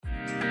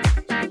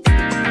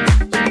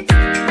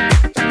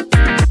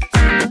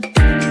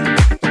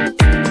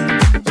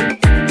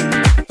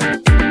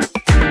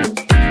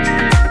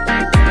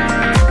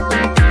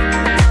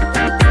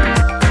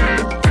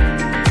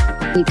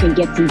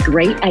get some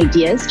great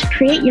ideas to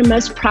create your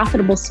most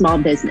profitable small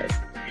business.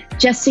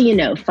 Just so you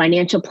know,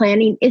 financial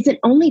planning isn't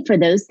only for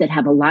those that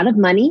have a lot of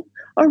money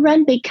or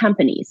run big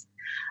companies.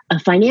 A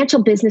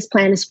financial business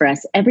plan is for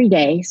us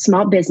everyday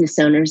small business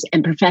owners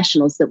and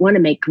professionals that want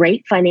to make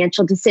great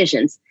financial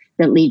decisions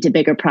that lead to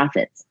bigger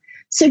profits.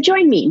 So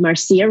join me,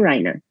 Marcia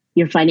Reiner,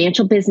 your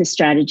financial business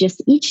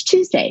strategist, each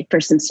Tuesday for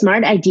some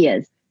smart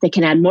ideas that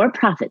can add more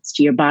profits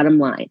to your bottom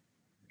line.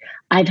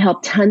 I've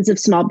helped tons of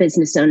small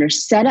business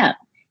owners set up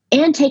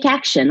and take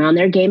action on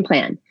their game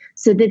plan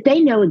so that they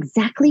know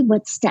exactly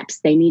what steps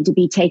they need to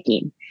be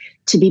taking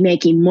to be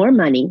making more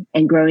money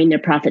and growing their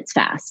profits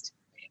fast.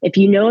 If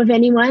you know of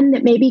anyone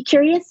that may be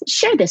curious,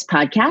 share this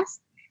podcast,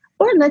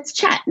 or let's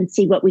chat and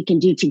see what we can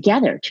do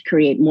together to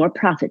create more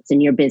profits in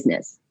your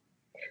business.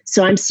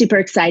 So I'm super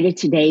excited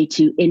today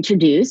to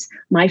introduce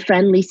my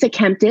friend Lisa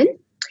Kempton.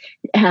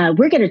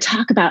 We're going to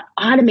talk about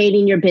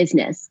automating your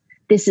business.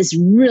 This is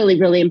really,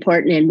 really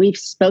important, and we've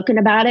spoken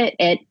about it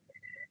at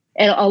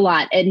a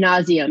lot, ad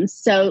nauseum.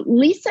 So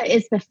Lisa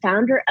is the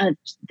founder of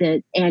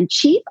and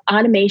chief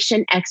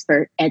automation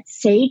expert at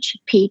Sage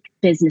Peak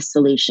Business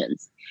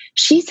Solutions.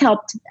 She's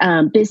helped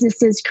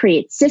businesses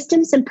create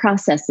systems and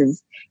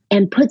processes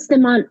and puts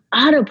them on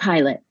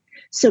autopilot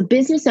so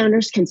business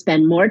owners can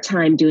spend more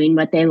time doing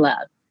what they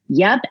love.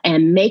 Yep,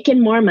 and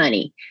making more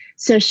money.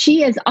 So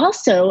she is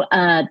also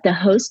the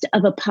host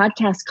of a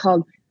podcast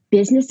called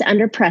Business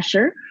Under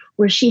Pressure,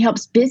 where she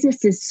helps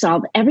businesses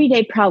solve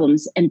everyday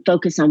problems and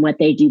focus on what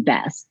they do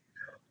best.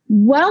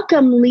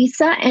 Welcome,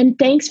 Lisa, and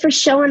thanks for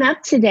showing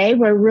up today.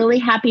 We're really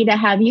happy to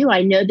have you.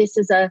 I know this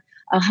is a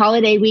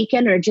holiday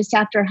weekend or just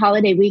after a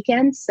holiday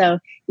weekend, so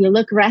you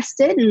look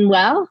rested and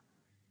well.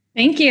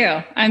 Thank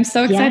you. I'm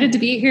so excited to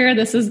be here.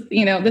 This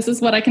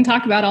is what I can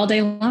talk about all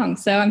day long.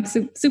 So I'm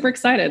super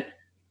excited.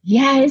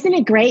 Yeah, isn't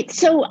it great?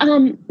 So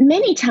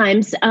many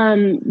times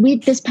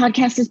this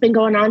podcast has been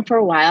going on for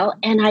a while,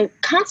 and I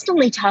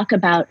constantly talk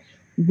about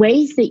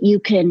ways that you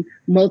can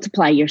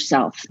multiply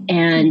yourself.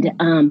 And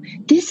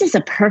this is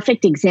a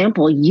perfect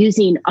example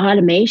using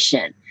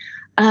automation.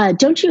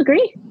 Don't you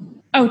agree?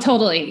 Oh,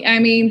 totally. I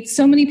mean,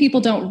 so many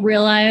people don't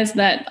realize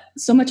that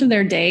so much of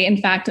their day, in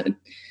fact,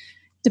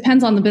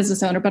 depends on the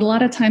business owner, but a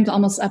lot of times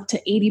almost up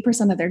to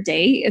 80% of their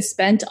day is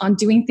spent on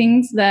doing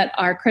things that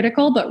are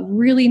critical, but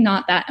really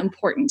not that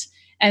important.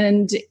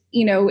 And,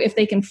 if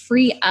they can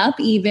free up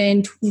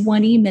even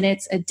 20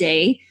 minutes a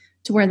day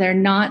to where they're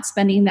not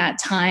spending that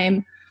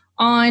time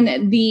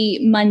on the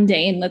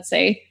mundane, let's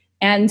say,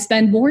 and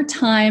spend more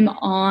time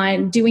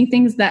on doing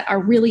things that are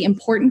really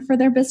important for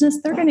their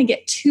business, they're going to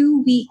get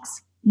 2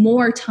 weeks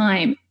more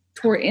time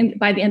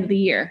by the end of the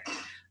year,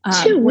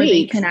 2 weeks. Where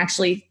they can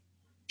actually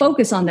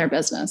focus on their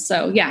business.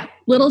 So yeah,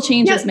 little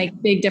changes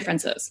make big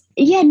differences.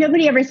 Yeah,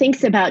 nobody ever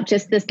thinks about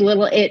just this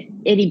little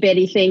itty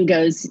bitty thing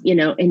goes,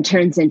 and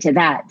turns into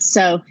that.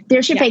 So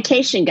there's your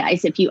vacation,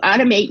 guys. If you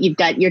automate, you've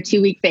got your 2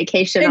 week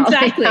vacation.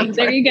 Exactly.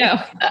 There you go.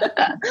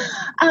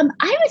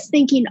 I was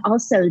thinking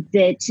also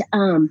that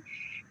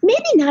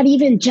maybe not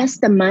even just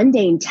the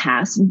mundane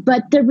tasks,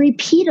 but the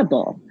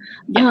repeatable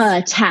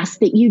tasks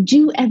that you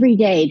do every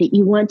day that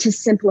you want to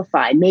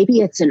simplify.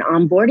 Maybe it's an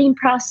onboarding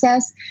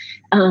process.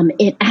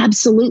 It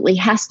absolutely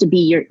has to be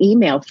your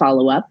email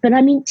follow-up. But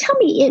I mean, tell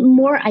me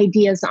more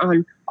ideas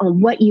on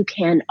what you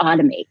can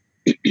automate.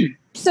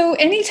 So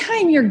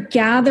anytime you're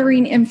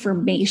gathering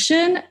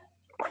information,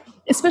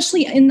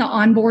 especially in the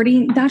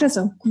onboarding, that is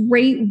a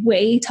great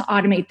way to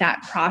automate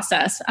that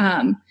process.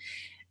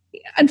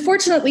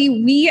 Unfortunately,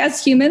 we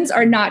as humans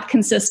are not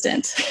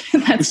consistent.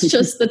 That's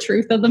just the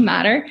truth of the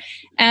matter.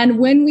 And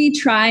when we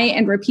try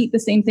and repeat the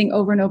same thing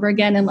over and over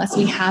again, unless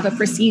we have a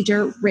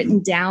procedure written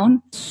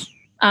down,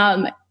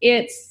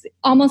 it's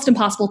almost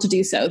impossible to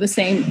do so the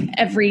same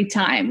every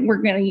time.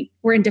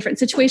 We're in different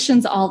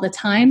situations all the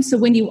time. So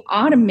when you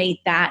automate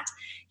that,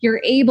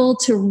 you're able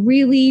to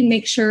really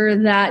make sure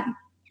that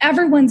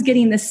everyone's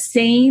getting the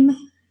same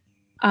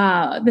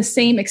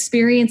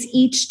experience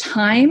each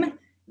time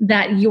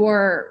that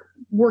you're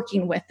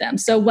working with them.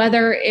 So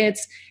whether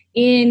it's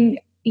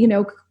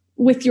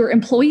with your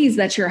employees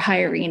that you're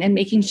hiring and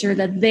making sure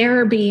that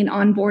they're being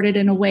onboarded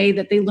in a way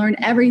that they learn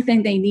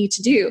everything they need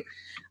to do.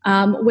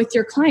 With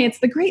your clients,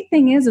 the great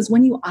thing is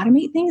when you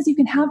automate things, you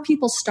can have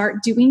people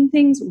start doing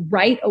things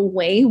right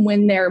away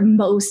when they're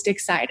most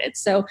excited.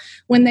 So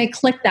when they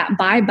click that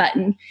buy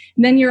button,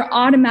 then you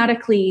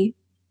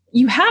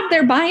have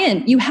their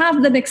buy-in. You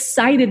have them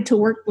excited to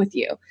work with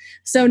you.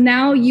 So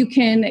now you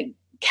can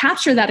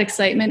capture that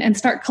excitement and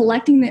start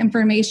collecting the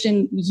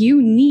information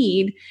you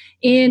need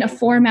in a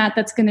format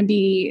that's going to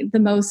be the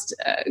most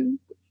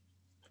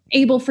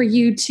able for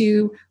you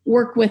to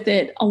work with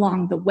it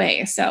along the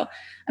way. So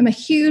I'm a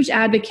huge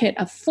advocate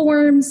of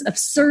forms, of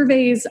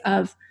surveys,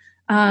 of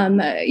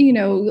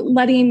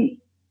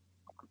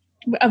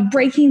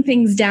breaking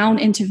things down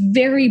into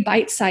very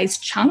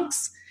bite-sized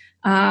chunks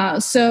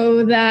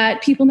so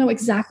that people know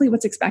exactly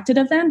what's expected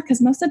of them.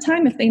 Because most of the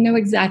time, if they know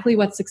exactly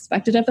what's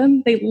expected of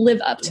them, they live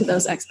up to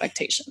those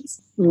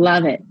expectations.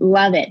 Love it.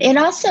 Love it. It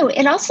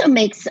also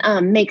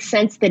makes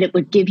sense that it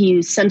would give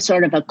you some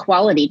sort of a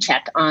quality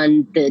check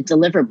on the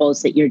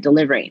deliverables that you're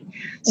delivering.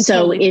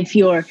 So if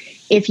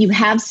you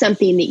have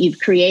something that you've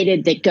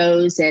created that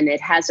goes and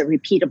it has a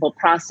repeatable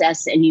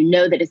process and you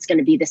know that it's going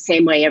to be the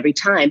same way every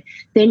time,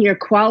 then your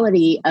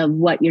quality of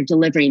what you're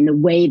delivering, the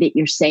way that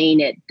you're saying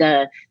it,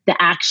 the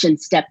action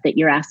step that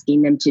you're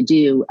asking them to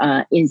do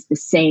is the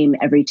same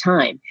every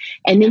time.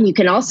 And then you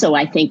can also,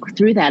 I think,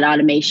 through that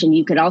automation,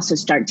 you could also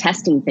start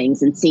testing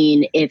things and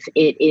seeing if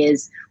it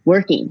is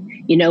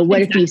working. You know,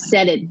 what if you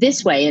said it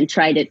this way and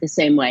tried it the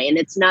same way? And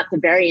it's not the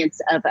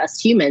variance of us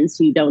humans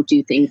who don't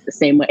do things the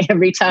same way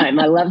every time.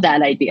 I love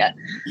that idea.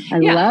 I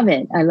love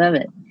it. I love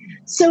it.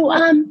 So,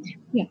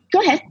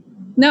 go ahead.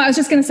 No, I was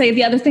just going to say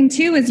the other thing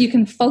too is you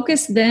can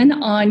focus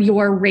then on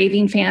your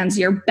raving fans,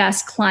 your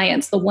best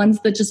clients, the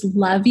ones that just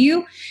love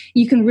you.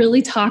 You can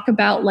really talk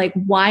about like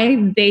why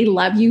they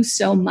love you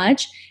so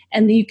much,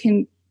 and you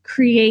can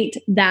create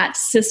that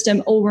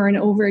system over and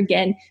over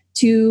again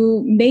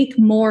to make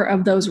more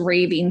of those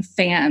raving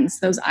fans,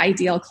 those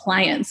ideal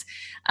clients.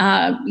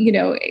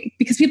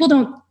 Because people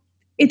don't.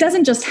 It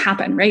doesn't just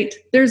happen, right?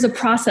 There's a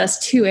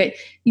process to it.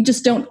 You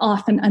just don't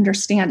often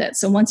understand it.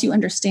 So once you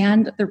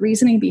understand the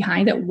reasoning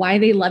behind it, why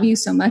they love you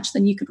so much,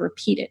 then you could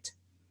repeat it.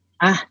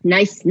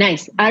 Nice.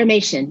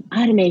 Automation.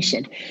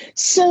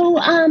 So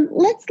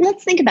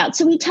let's think about.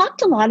 So we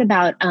talked a lot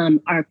about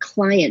our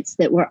clients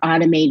that we're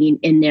automating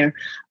in there.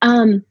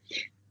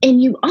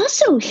 And you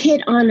also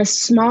hit on a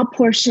small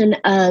portion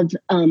of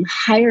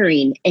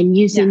hiring and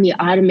using the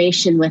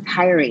automation with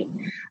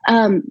hiring.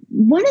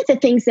 One of the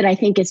things that I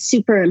think is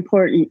super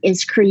important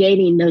is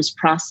creating those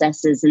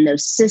processes and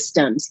those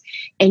systems,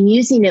 and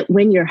using it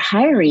when you're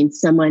hiring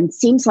someone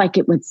seems like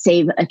it would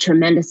save a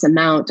tremendous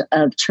amount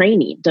of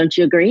training. Don't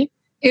you agree?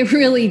 It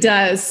really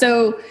does.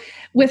 So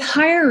with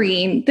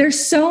hiring, there's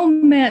so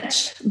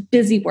much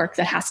busy work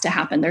that has to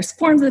happen. There's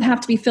forms that have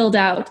to be filled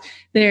out.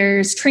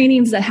 There's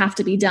trainings that have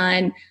to be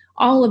done,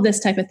 all of this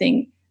type of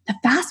thing. The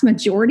vast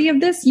majority of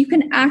this, you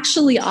can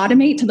actually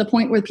automate to the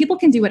point where people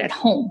can do it at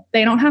home.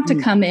 They don't have to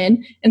come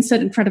in and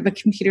sit in front of a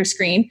computer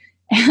screen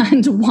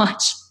and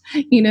watch,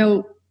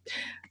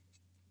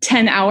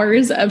 10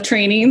 hours of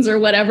trainings or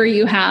whatever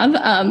you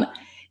have.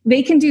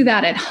 They can do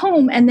that at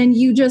home, and then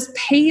you just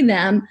pay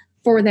them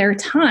for their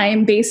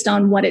time based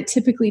on what it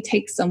typically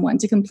takes someone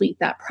to complete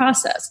that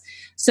process.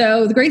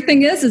 So the great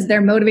thing is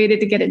they're motivated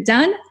to get it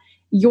done.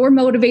 You're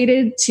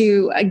motivated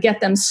to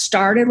get them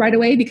started right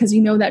away because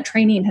you know that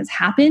training has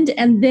happened.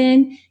 And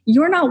then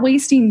you're not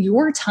wasting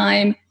your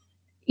time,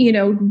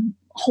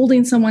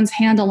 holding someone's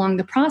hand along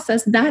the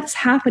process. That's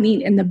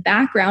happening in the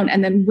background.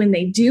 And then when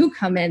they do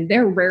come in,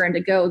 they're raring to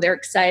go. They're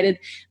excited.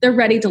 They're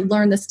ready to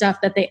learn the stuff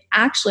that they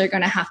actually are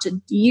going to have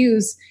to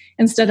use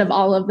instead of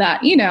all of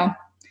that,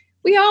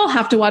 We all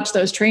have to watch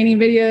those training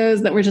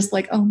videos that we're just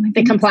like, oh my goodness.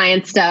 The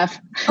compliance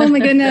stuff. Oh my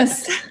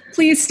goodness.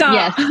 Please stop.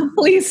 Yes.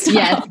 Please stop.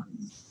 Yes.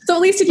 So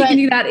at least if you can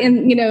do that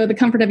in, the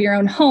comfort of your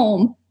own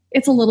home,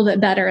 it's a little bit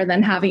better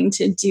than having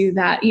to do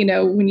that,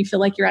 when you feel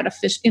like you're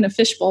in a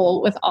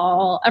fishbowl with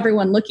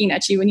everyone looking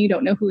at you and you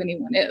don't know who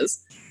anyone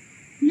is.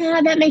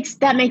 No, that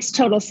makes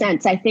total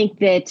sense. I think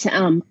that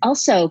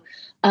also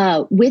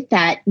with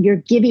that, you're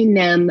giving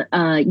them,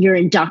 you're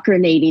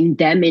indoctrinating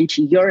them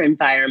into your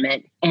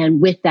environment.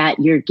 And with that,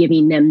 you're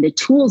giving them the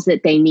tools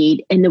that they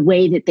need and the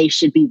way that they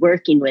should be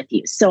working with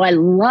you. So I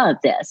love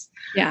this.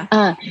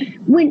 Yeah.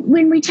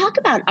 When we talk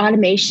about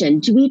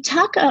automation, we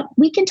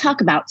can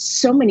talk about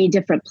so many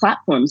different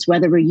platforms,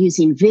 whether we're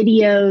using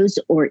videos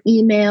or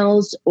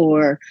emails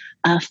or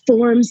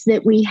forms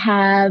that we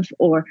have,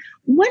 or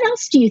what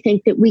else do you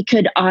think that we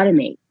could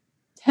automate?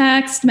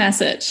 Text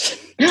message.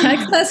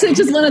 Text message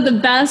is one of the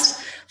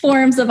best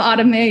forms of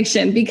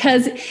automation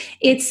because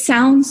it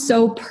sounds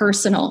so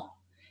personal.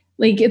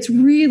 Like it's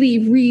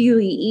really,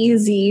 really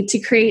easy to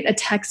create a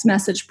text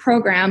message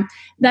program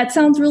that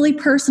sounds really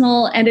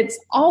personal, and it's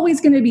always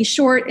going to be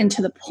short and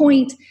to the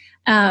point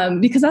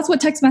because that's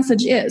what text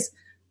message is.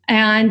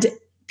 And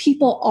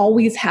people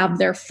always have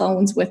their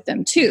phones with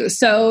them too.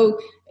 So,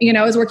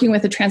 I was working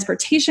with a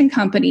transportation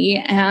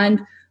company,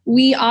 and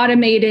we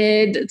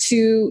automated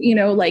to,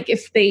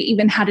 if they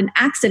even had an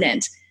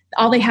accident,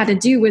 all they had to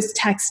do was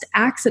text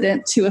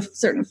accident to a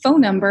certain phone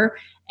number,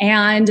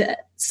 and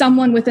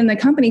someone within the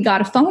company got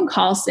a phone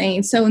call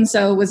saying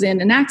so-and-so was in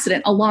an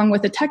accident, along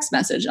with a text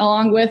message,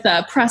 along with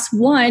press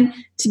 1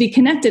 to be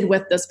connected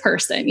with this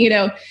person.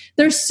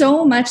 There's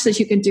so much that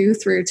you can do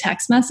through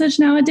text message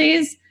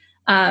nowadays.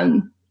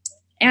 And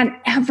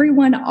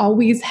everyone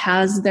always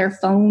has their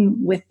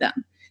phone with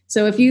them.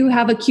 So if you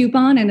have a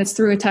coupon and it's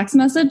through a text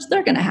message,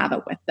 they're going to have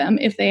it with them.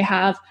 If they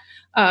have,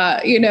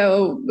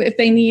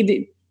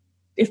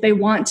 if they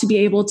want to be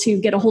able to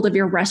get a hold of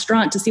your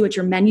restaurant to see what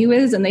your menu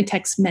is, and they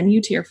text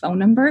menu to your phone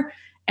number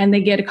and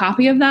they get a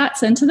copy of that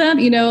sent to them,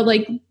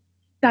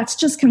 that's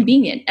just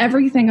convenient.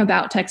 Everything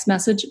about text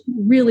message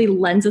really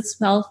lends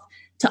itself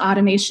to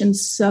automation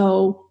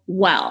so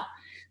well.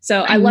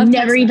 So I love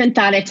never even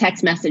thought of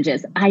text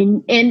messages.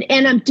 And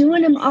I'm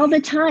doing them all the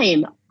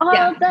time.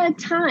 The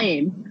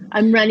time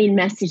I'm running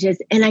messages,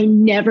 and I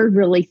never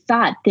really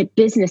thought that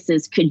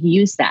businesses could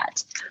use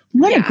that.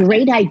 What a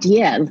great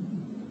idea.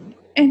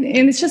 And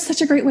it's just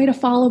such a great way to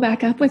follow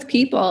back up with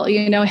people,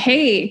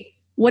 hey,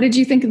 what did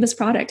you think of this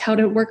product? How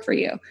did it work for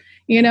you?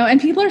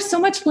 And people are so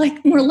much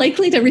more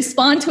likely to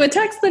respond to a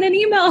text than an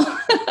email.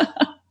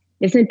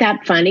 Isn't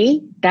that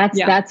funny?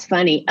 That's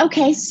funny.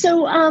 Okay.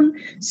 So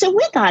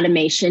with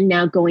automation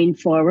now going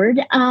forward,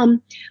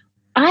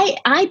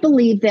 I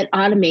believe that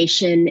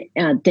automation,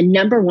 the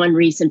number one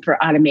reason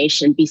for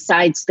automation,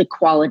 besides the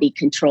quality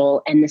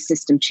control and the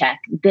system check,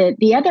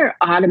 the other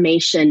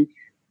automation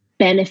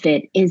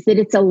benefit is that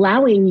it's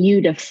allowing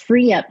you to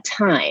free up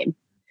time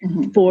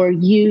for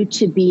you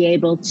to be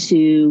able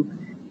to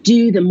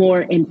do the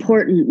more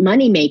important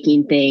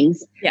money-making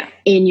things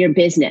in your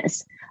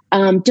business.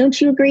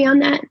 Don't you agree on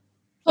that?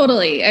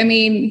 Totally. I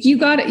mean,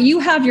 you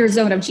have your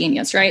zone of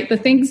genius, right? The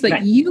things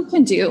that you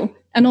can do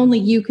and only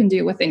you can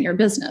do within your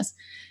business.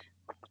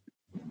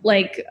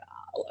 Right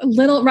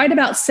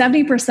about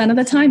 70% of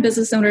the time,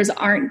 business owners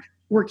aren't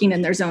working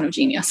in their zone of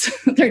genius.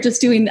 They're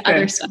just doing the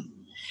other stuff.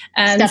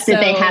 And stuff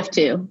that they have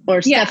to,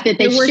 or stuff that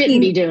they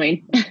shouldn't be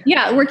doing.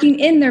 Working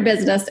in their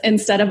business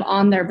instead of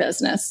on their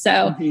business.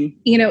 So,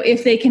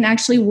 if they can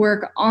actually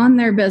work on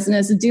their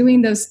business,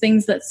 doing those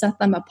things that set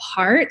them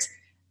apart,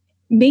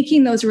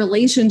 making those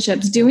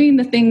relationships, doing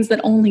the things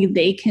that only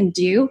they can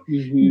do,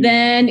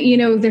 then,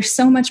 they're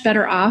so much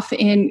better off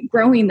in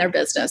growing their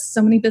business.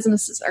 So many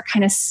businesses are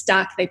kind of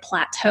stuck. They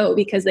plateau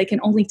because they can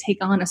only take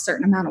on a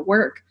certain amount of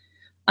work.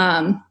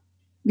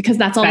 Because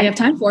that's all they have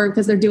time for,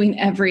 because they're doing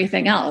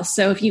everything else.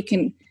 So if you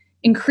can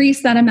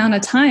increase that amount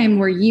of time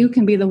where you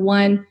can be the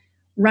one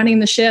running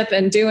the ship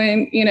and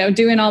doing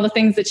all the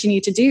things that you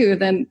need to do,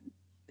 then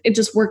it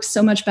just works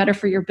so much better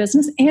for your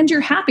business, and you're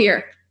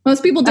happier.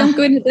 Most people don't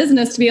go into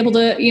business to be able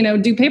to,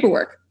 do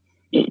paperwork.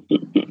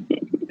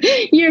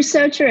 You're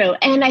so true.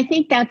 And I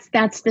think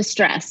that's the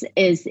stress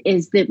is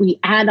that we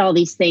add all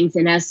these things.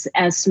 And as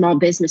small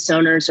business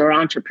owners or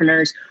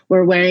entrepreneurs,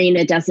 we're wearing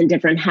a dozen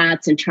different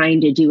hats and trying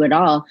to do it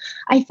all.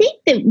 I think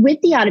that with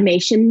the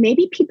automation,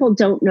 maybe people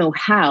don't know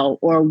how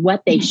or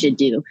what they should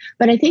do.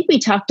 But I think we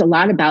talked a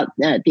lot about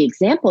the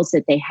examples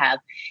that they have.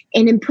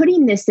 And in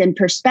putting this in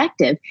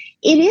perspective,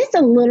 it is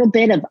a little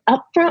bit of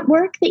upfront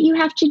work that you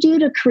have to do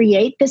to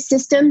create the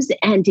systems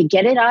and to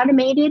get it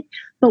automated.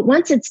 But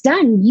once it's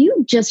done,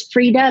 you just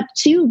freed up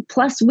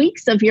 2+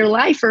 weeks of your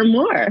life or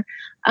more,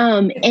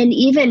 and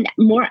even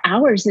more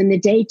hours in the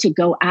day to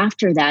go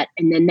after that.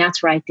 And then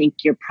that's where I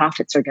think your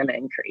profits are going to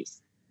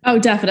increase. Oh,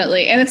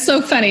 definitely. And it's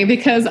so funny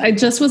because I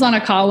just was on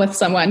a call with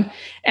someone,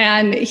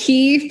 and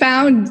he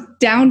found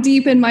down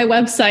deep in my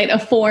website a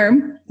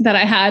form that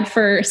I had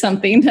for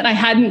something that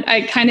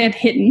I kind of had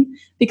hidden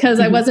because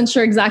I wasn't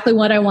sure exactly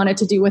what I wanted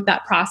to do with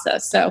that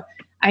process.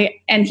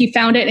 And he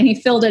found it and he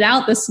filled it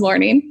out this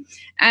morning.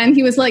 And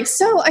he was like,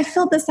 so I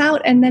filled this out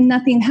and then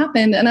nothing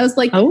happened. And I was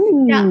like, yeah,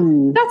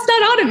 that's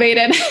not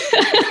automated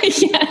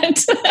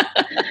yet.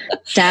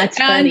 That's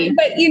funny.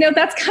 But,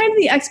 that's kind of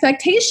the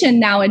expectation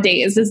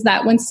nowadays, is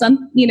that when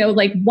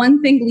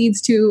one thing leads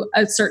to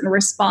a certain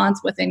response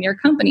within your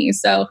company.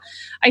 So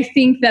I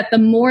think that the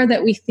more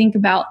that we think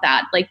about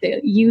that, like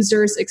the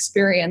user's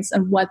experience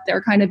and what their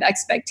kind of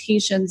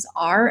expectations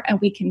are, and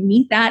we can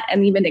meet that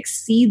and even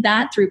exceed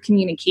that through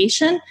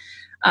communication,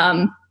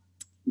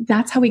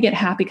 that's how we get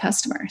happy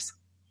customers.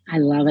 I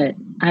love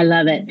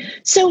it.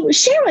 So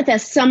share with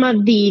us some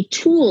of the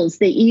tools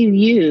that you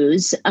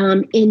use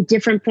in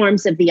different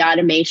forms of the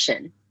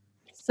automation.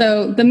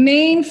 So the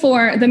main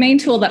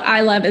tool that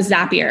I love is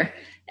Zapier.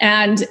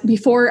 And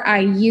before I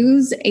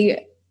use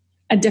a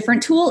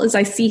different tool, is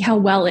I see how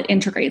well it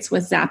integrates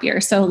with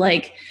Zapier. So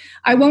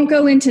I won't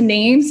go into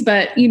names,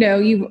 but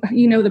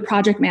the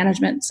project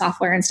management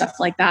software and stuff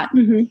like that.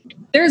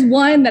 There's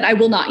one that I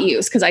will not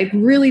use because I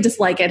really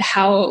dislike it,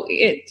 how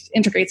it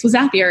integrates with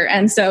Zapier.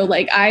 And so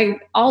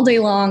I all day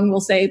long will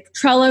say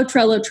Trello,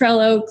 Trello,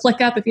 Trello,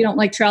 ClickUp if you don't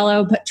like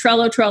Trello, but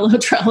Trello, Trello,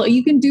 Trello.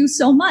 You can do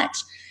so much.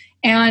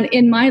 And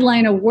in my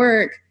line of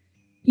work,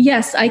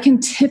 yes, I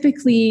can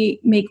typically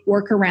make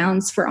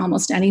workarounds for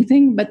almost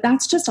anything, but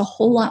that's just a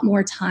whole lot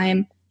more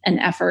time and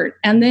effort.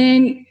 And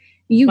then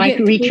you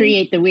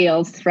recreate the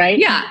wheels, right?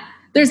 Yeah,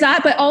 there's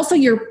that, but also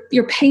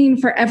you're paying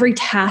for every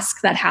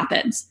task that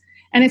happens,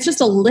 and it's just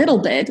a little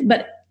bit.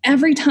 But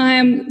every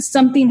time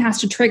something has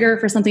to trigger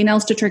for something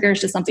else to trigger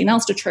to something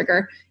else to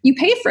trigger, you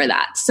pay for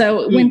that.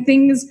 So when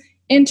things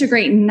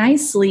integrate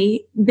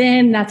nicely,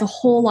 then that's a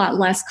whole lot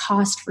less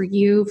cost for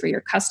you, for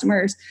your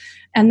customers,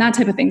 and that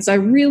type of thing. So I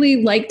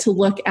really like to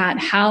look at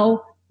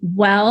how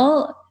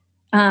well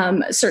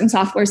certain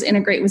softwares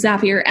integrate with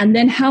Zapier, and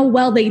then how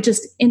well they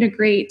just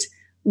integrate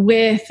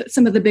with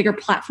some of the bigger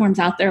platforms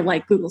out there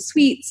like Google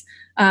Suites,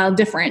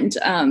 different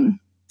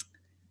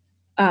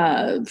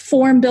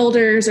form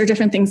builders or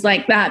different things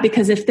like that.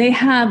 Because if they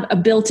have a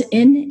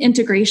built-in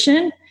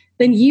integration,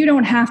 then you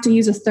don't have to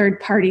use a third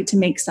party to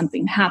make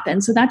something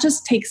happen. So that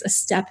just takes a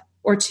step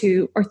or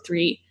 2 or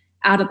 3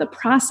 out of the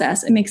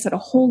process. It makes it a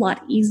whole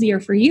lot easier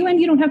for you, and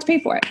you don't have to pay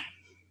for it.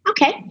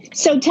 Okay.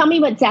 So tell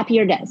me what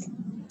Zapier does.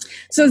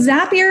 So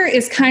Zapier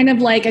is kind of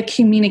like a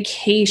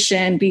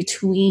communication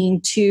between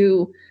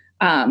two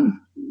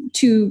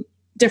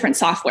different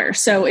software.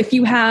 So if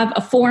you have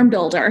a form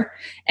builder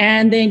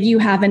and then you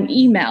have an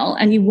email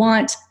and you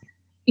want,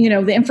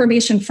 the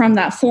information from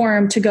that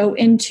form to go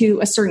into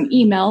a certain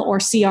email or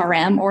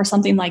CRM or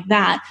something like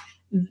that,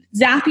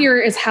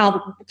 Zapier is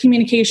how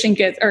communication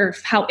gets, or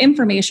how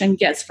information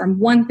gets from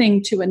one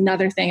thing to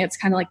another thing. It's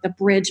kind of like the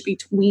bridge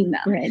between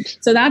them. Bridge.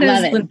 So that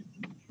is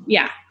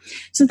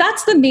So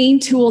that's the main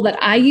tool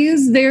that I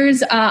use.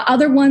 There's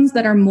other ones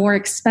that are more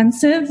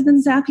expensive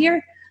than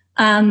Zapier.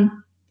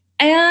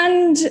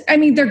 And I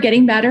mean, they're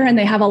getting better and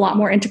they have a lot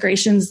more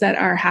integrations that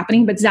are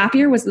happening. But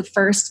Zapier was the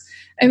first.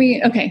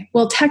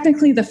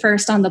 Technically the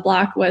first on the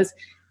block was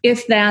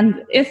if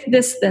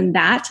this, then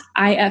that,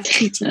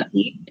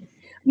 IFTTT.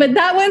 But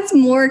that one's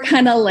more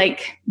kind of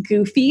like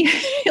goofy.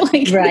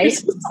 Right.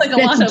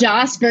 That's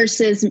JOS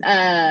versus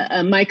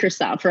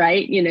Microsoft,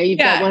 right? You've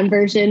got one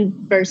version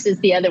versus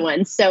the other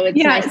one. So it's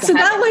nice to have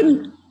that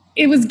one,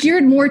 it was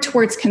geared more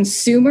towards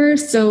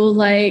consumers. So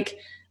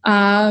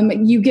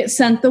you get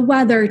sent the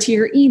weather to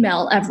your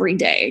email every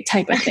day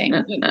type of thing.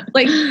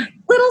 Like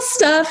little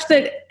stuff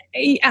that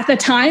at the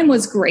time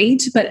was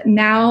great, but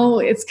now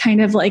it's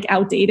kind of like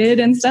outdated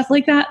and stuff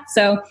like that.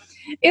 So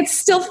it's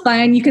still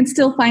fun. You can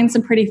still find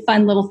some pretty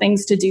fun little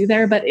things to do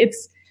there, but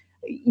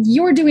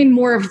you're doing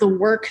more of the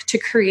work to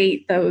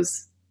create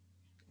those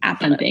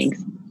fun things.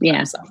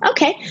 Yeah.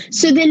 Okay.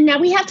 So then now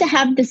we have to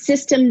have the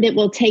system that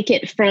will take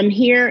it from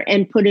here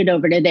and put it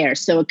over to there.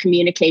 So a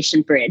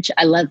communication bridge.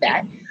 I love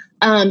that.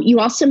 You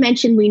also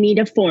mentioned we need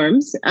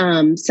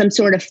some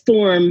sort of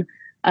form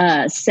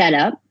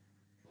setup.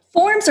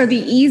 Forms are the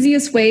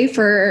easiest way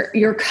for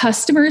your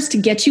customers to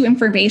get you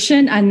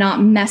information and not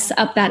mess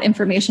up that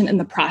information in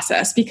the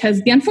process.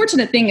 Because the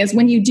unfortunate thing is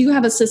when you do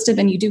have a system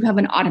and you do have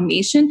an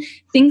automation,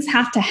 things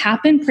have to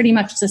happen pretty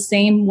much the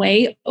same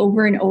way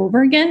over and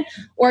over again,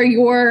 or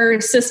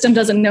your system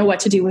doesn't know what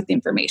to do with the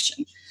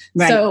information.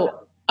 Right. So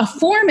a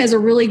form is a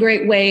really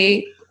great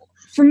way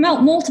for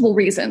multiple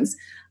reasons.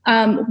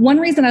 One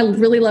reason I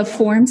really love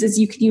forms is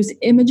you can use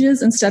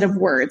images instead of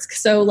words.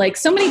 So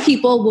so many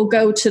people will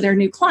go to their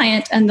new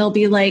client and they'll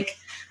be like,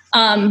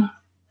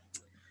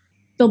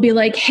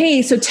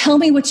 hey, so tell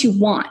me what you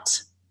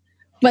want.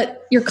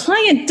 But your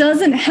client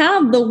doesn't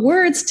have the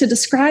words to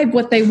describe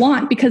what they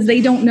want because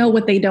they don't know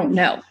what they don't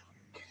know.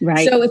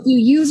 Right. So if you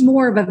use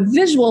more of a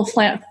visual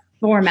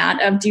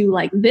format of, do you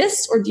like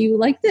this or do you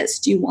like this?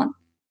 Do you want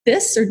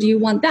this or do you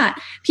want that?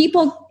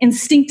 People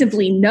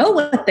instinctively know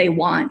what they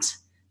want,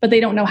 but they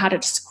don't know how to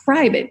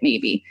describe it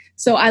maybe.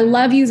 So I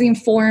love using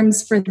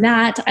forms for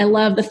that. I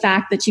love the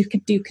fact that you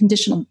could do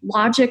conditional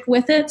logic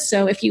with it.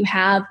 So if you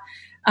have,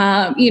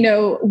 I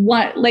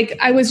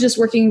was just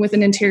working with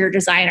an interior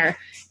designer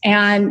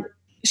and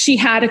she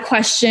had a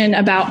question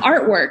about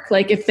artwork,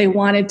 like if they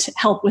wanted to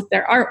help with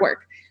their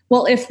artwork.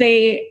 Well, if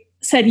they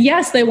said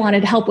yes, they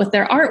wanted help with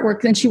their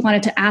artwork, then she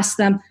wanted to ask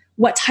them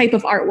what type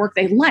of artwork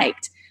they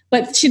liked.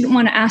 But she didn't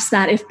want to ask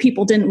that if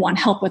people didn't want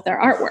help with their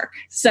artwork.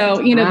 So,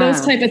 those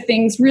type of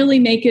things really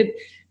make it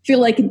feel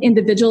like an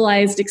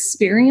individualized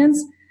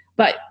experience,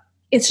 but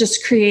it's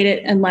just create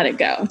it and let it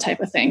go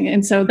type of thing.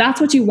 And so that's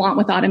what you want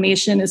with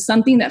automation, is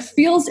something that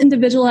feels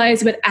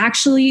individualized, but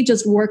actually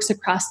just works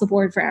across the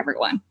board for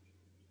everyone.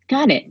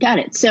 Got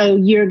it. So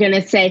you're going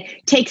to say,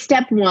 take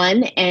step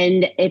 1.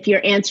 And if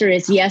your answer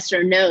is yes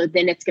or no,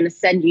 then it's going to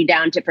send you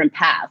down different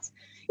paths.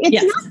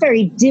 It's not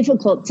very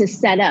difficult to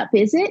set up,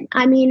 is it?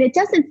 I mean, it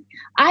doesn't.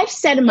 I've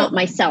set them up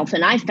myself,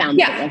 and I found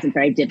that it wasn't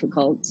very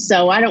difficult.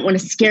 So I don't want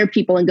to scare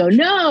people and go,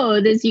 no,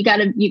 you got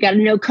to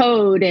know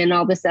code and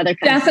all this other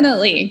kind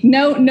Definitely. of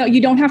stuff. No,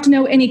 you don't have to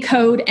know any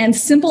code. And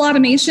simple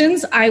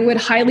automations, I would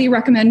highly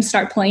recommend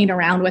start playing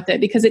around with it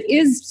because it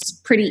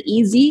is pretty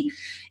easy.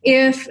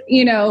 If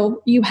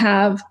you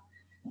have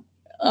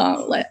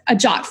a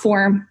Jot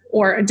form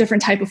or a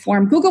different type of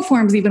form, Google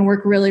Forms even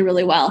work really,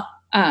 really well.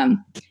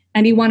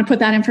 And you want to put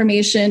that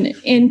information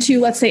into,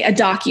 let's say, a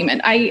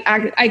document.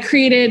 I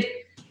created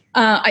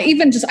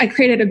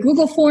a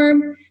Google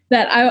form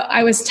that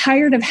I was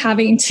tired of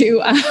having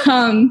to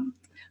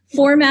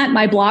format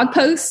my blog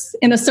posts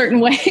in a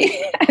certain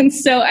way. And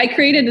so I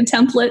created a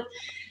template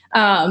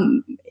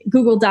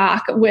Google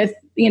Doc with,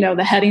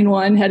 the heading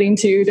 1, heading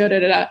 2,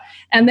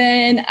 And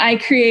then I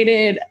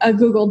created a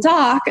Google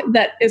Doc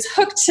that is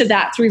hooked to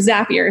that through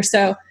Zapier.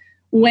 So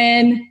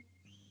when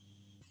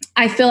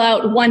I fill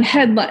out one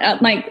headline,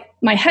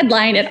 my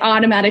headline, it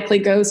automatically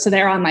goes to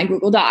there on my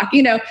Google Doc,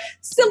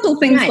 simple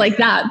things like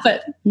that.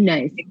 But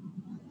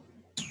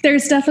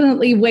there's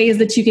definitely ways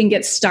that you can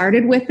get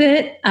started with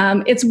it.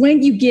 It's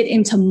when you get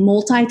into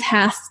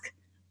multitask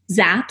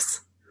zaps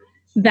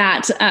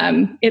that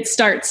it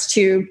starts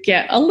to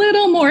get a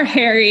little more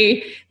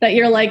hairy, that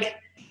you're like,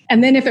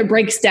 and then if it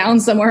breaks down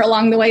somewhere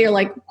along the way, you're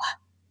like,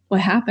 what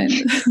happened?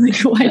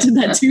 Like, why did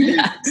that do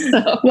that?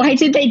 So, why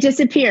did they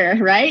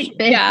disappear? Right?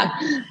 Yeah.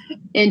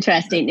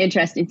 Interesting.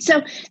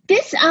 So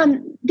this,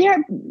 there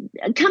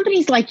are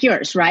companies like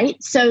yours,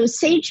 right? So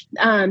Sage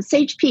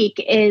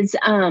Peak is,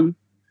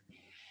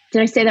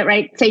 did I say that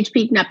right? Sage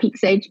Peak, not Peak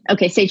Sage.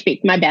 Okay. Sage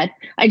Peak. My bad.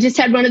 I just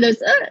had one of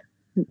those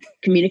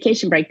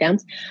communication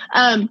breakdowns.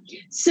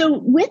 So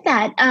with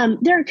that,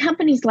 there are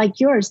companies like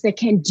yours that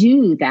can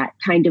do that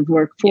kind of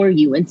work for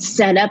you and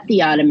set up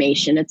the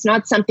automation. It's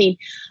not something.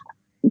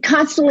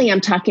 Constantly,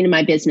 I'm talking to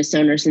my business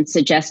owners and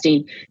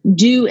suggesting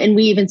and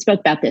we even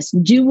spoke about this,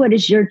 do what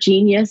is your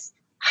genius,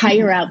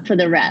 hire out for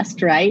the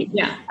rest, right?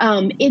 Yeah.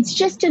 It's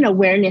just an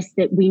awareness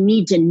that we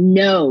need to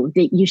know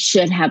that you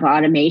should have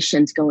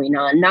automations going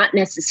on, not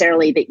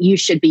necessarily that you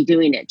should be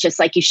doing it, just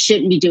like you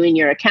shouldn't be doing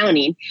your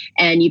accounting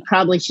and you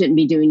probably shouldn't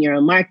be doing your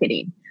own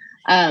marketing.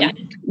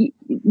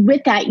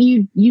 With that,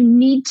 you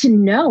need to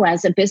know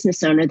as a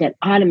business owner that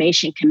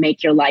automation can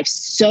make your life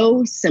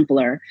so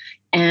simpler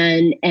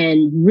and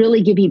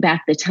really give you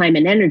back the time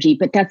and energy.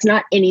 But that's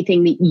not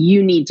anything that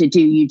you need to do.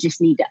 You just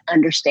need to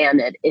understand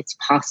that it's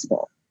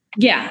possible.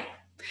 Yeah.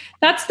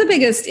 That's the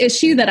biggest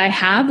issue that I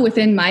have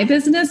within my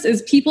business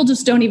is people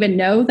just don't even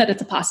know that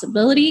it's a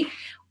possibility,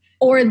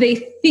 or they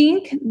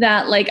think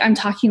that like I'm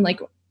talking like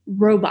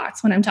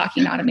robots when I'm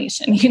talking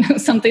automation,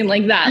 something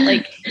like that,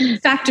 like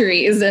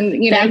factories and, no,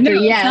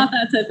 it's not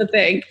that type of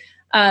thing.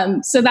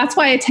 So that's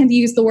why I tend to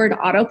use the word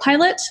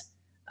autopilot.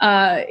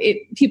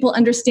 People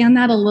understand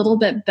that a little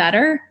bit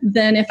better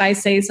than if I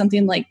say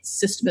something like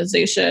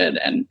systemization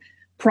and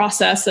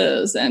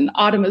processes and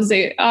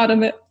automation.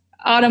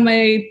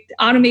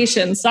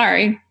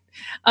 Sorry.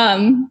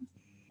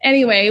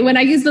 Anyway, when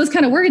I use those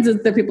kind of words,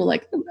 the people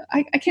like,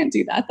 I can't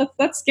do that.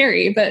 That's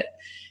scary, but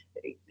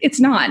it's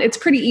not. It's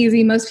pretty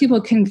easy. Most people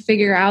can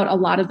figure out a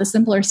lot of the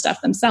simpler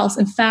stuff themselves.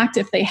 In fact,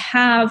 if they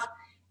have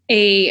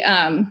a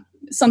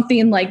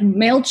something like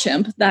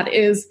MailChimp that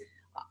is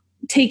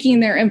taking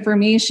their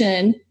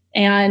information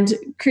and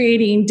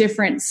creating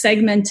different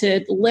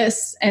segmented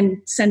lists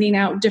and sending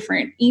out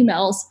different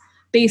emails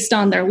based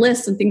on their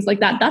lists and things like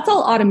that. That's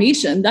all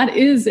automation. That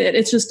is it.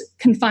 It's just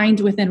confined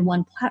within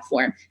one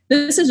platform.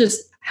 This is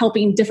just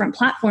helping different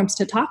platforms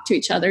to talk to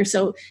each other.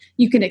 So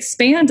you can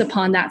expand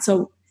upon that.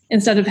 So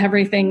instead of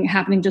everything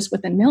happening just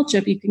within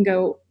MailChimp, you can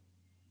go,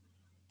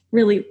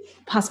 really,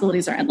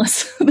 possibilities are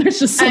endless. There's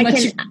just so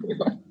much.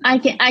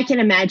 I can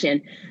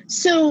imagine.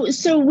 So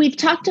we've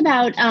talked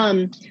about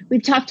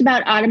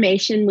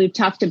automation. We've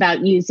talked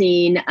about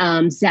using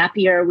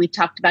Zapier. We've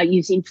talked about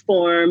using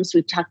forms.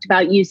 We've talked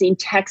about using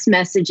text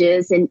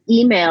messages and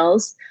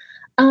emails.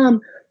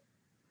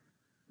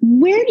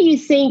 Where do you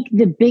think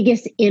the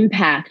biggest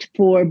impact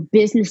for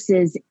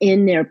businesses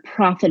in their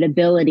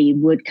profitability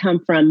would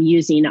come from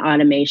using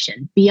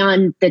automation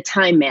beyond the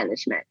time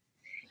management?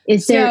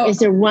 Is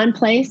there one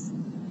place?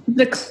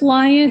 The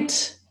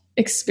client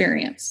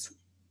experience.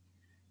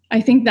 I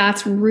think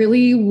that's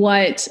really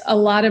what a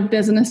lot of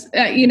business,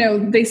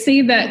 they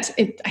say that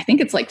I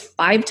think it's like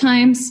 5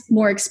 times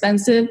more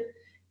expensive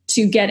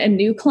to get a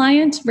new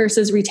client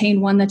versus retain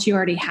one that you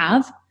already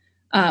have.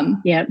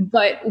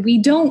 But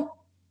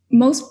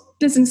most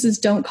businesses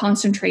don't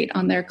concentrate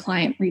on their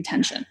client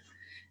retention.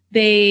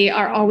 They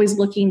are always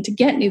looking to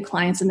get new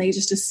clients, and they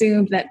just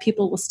assume that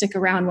people will stick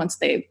around once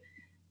they've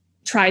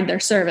tried their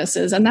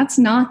services. And that's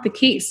not the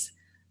case.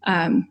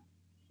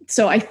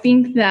 So I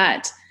think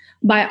that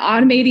by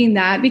automating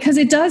that, because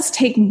it does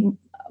take,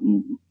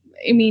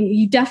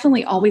 you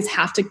definitely always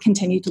have to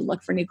continue to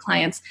look for new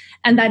clients.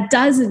 And that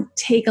does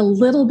take a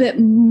little bit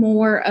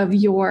more of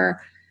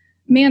your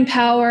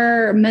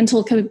manpower,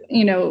 mental,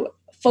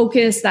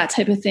 focus, that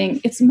type of thing.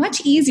 It's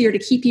much easier to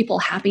keep people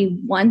happy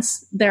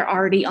once they're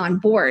already on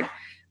board.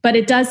 But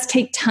it does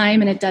take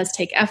time and it does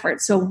take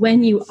effort. So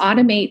when you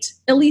automate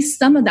at least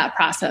some of that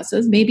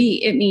processes,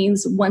 maybe it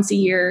means once a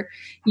year,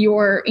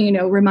 you're,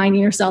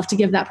 reminding yourself to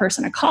give that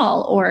person a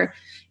call or,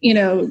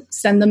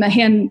 send them a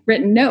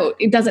handwritten note.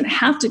 It doesn't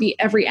have to be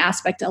every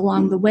aspect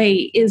along the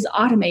way is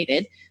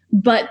automated,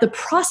 but the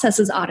process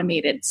is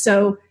automated.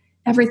 So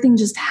everything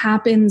just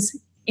happens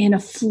in a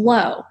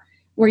flow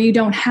where you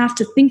don't have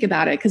to think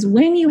about it. Because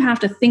when you have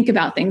to think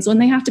about things, when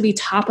they have to be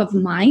top of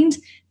mind,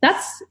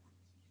 that's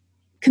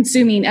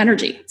consuming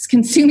energy. It's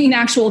consuming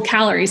actual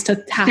calories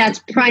to have. That's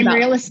prime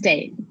real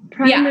estate.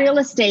 Real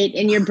estate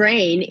in your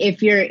brain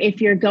if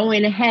you're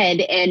going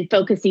ahead and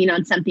focusing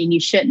on something you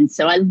shouldn't.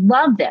 So I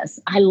love this.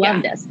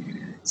 this.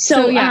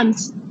 So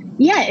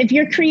if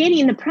you're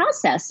creating the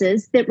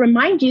processes that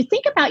remind you,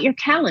 think about your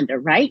calendar,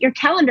 right? Your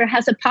calendar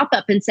has a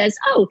pop-up and says,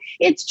 oh,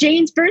 it's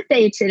Jane's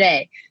birthday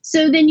today.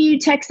 So then you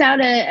text out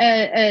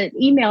a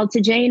email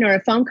to Jane or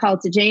a phone call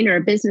to Jane or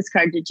a business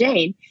card to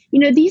Jane.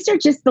 These are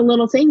just the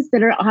little things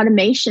that are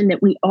automation that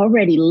we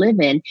already live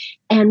in.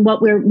 And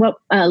what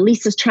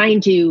Lisa's trying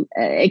to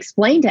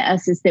explain to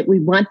us is that we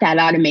want that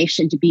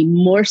automation to be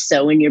more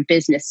so in your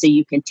business so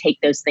you can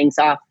take those things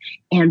off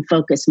and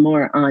focus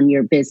more on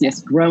your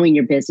business, growing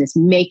your business,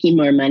 making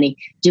more money,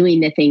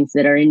 doing the things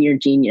that are in your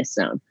genius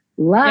zone.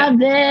 Love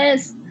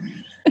this.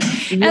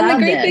 And the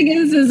great thing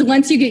is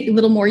once you get a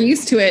little more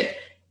used to it,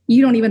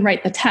 you don't even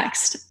write the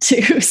text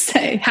to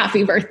say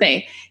happy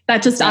birthday.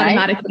 That just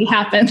automatically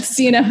happens,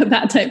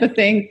 that type of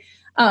thing.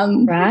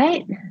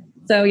 Right.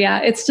 So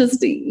yeah, it's just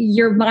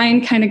your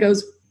mind kind of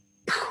goes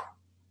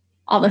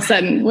all of a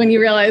sudden when you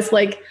realize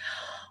like,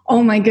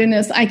 oh my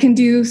goodness, I can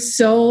do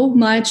so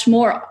much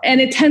more.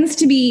 And it tends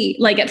to be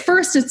like, at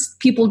first it's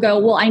people go,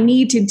 well, I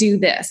need to do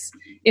this.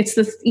 It's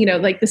this,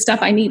 like the stuff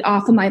I need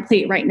off of my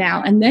plate right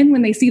now. And then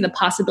when they see the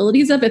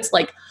possibilities of it, it's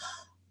like,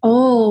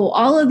 oh,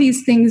 all of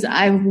these things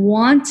I've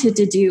wanted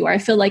to do, or I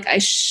feel like I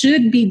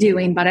should be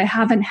doing, but I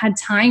haven't had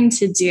time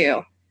to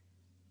do.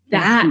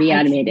 That can be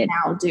automated. I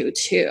can now do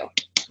too.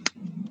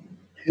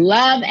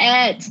 Love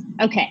it.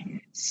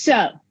 Okay.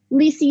 So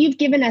Lisa, you've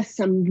given us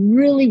some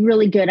really,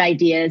 really good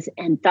ideas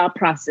and thought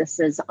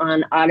processes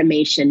on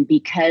automation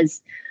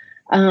because,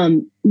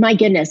 my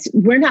goodness,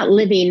 we're not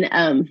living.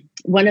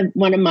 One of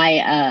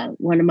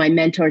my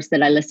mentors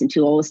that I listen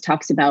to always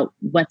talks about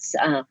what's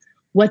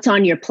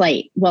on your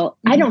plate. Well,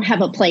 I don't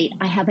have a plate.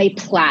 I have a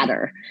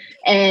platter.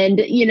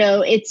 And,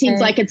 it seems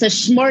like it's a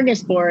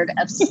smorgasbord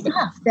of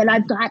stuff that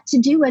I've got to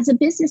do as a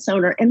business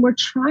owner. And we're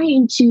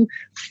trying to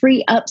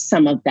free up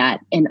some of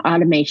that. And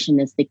automation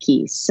is the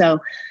key. So,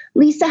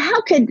 Lisa, how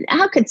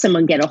could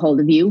someone get a hold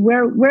of you?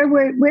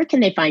 Where can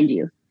they find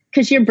you?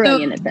 Because you're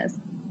brilliant at this.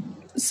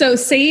 So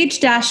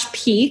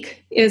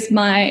sage-peak is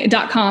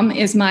 .com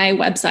is my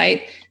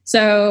website.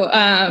 So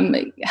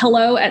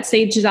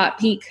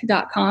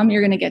hello@sage.peak.com.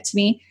 You're going to get to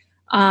me.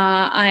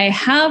 I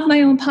have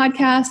my own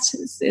podcast.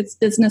 It's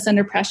Business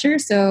Under Pressure.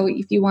 So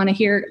if you want to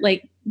hear,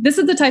 this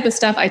is the type of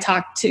stuff I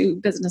talk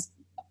to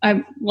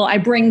I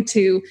bring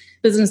to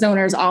business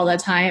owners all the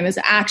time is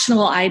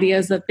actionable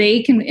ideas that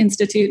they can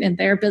institute in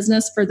their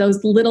business for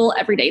those little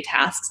everyday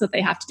tasks that they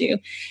have to do.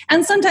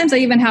 And sometimes I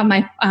even have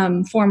my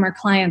former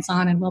clients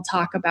on and we'll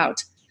talk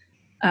about,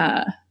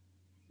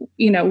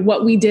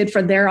 what we did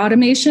for their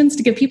automations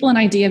to give people an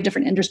idea of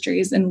different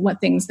industries and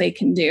what things they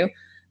can do.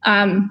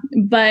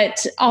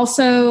 But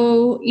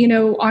also,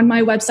 on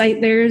my website,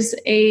 there's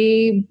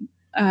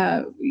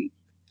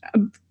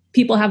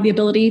people have the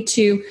ability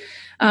to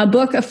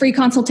book a free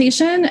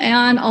consultation,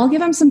 and I'll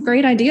give them some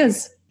great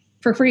ideas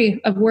for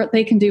free of what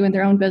they can do in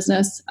their own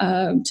business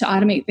to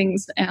automate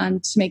things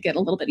and to make it a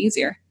little bit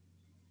easier.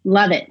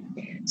 Love it.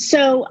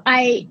 So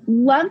I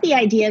love the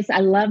ideas. I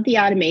love the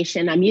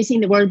automation. I'm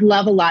using the word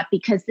love a lot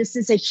because this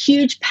is a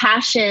huge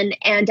passion,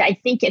 and I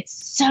think it's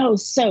so,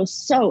 so,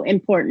 so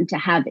important to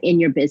have in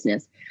your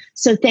business.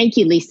 So thank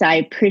you, Lisa. I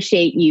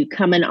appreciate you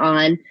coming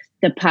on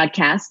the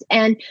podcast.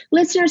 And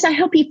listeners, I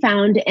hope you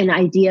found an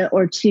idea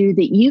or two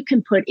that you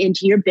can put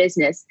into your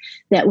business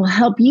that will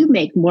help you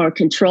make more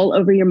control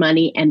over your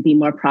money and be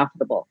more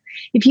profitable.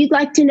 If you'd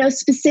like to know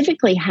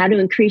specifically how to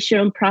increase your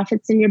own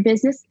profits in your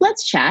business,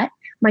 let's chat.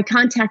 My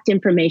contact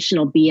information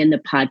will be in the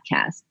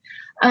podcast.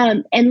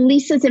 And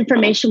Lisa's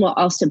information will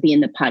also be in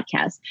the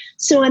podcast.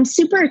 So I'm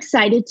super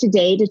excited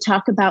today to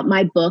talk about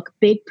my book,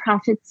 Big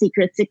Profit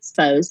Secrets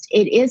Exposed.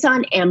 It is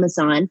on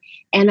Amazon,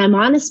 and I'm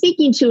on a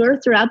speaking tour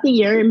throughout the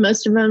year, and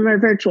most of them are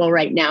virtual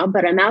right now,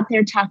 but I'm out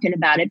there talking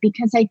about it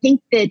because I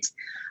think that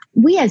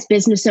we as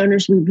business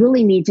owners, we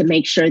really need to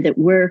make sure that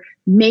we're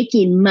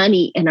making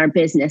money in our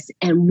business,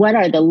 and what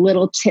are the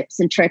little tips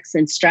and tricks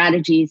and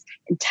strategies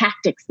and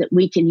tactics that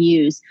we can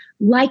use,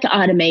 like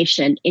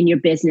automation in your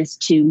business,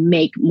 to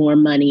make more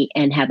money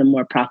and have it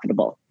more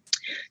profitable.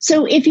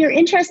 So if you're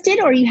interested,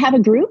 or you have a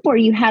group, or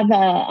you have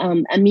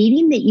a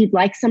meeting that you'd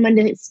like someone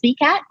to speak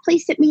at,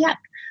 please hit me up.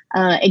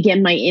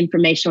 Again, my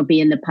information will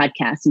be in the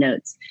podcast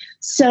notes.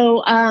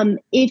 So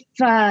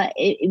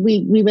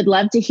we would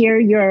love to hear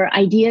your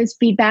ideas,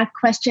 feedback,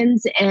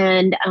 questions.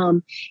 And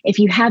if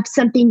you have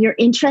something you're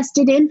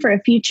interested in for a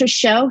future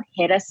show,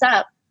 hit us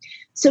up.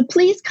 So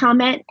please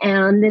comment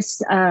on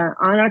this, on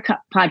our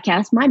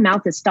podcast. My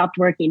mouth has stopped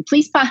working.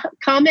 Please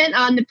comment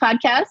on the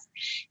podcast.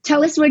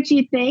 Tell us what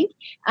you think.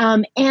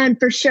 And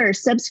for sure,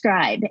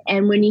 subscribe.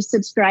 And when you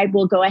subscribe,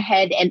 we'll go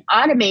ahead and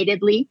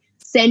automatically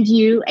send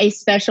you a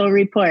special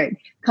report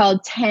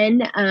called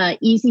 10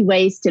 Easy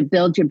Ways to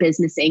Build Your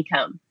Business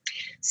Income.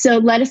 So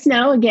let us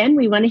know. Again,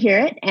 we want to hear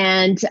it.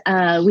 And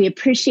we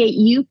appreciate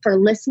you for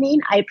listening.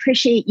 I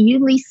appreciate you,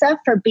 Lisa,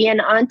 for being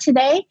on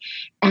today.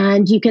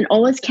 And you can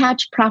always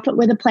catch Profit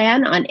with a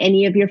Plan on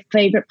any of your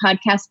favorite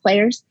podcast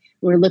players.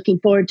 We're looking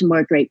forward to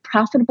more great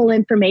profitable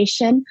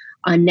information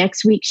on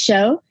next week's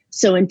show.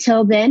 So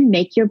until then,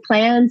 make your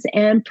plans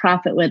and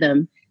profit with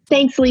them.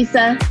 Thanks,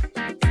 Lisa.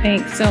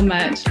 Thanks so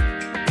much.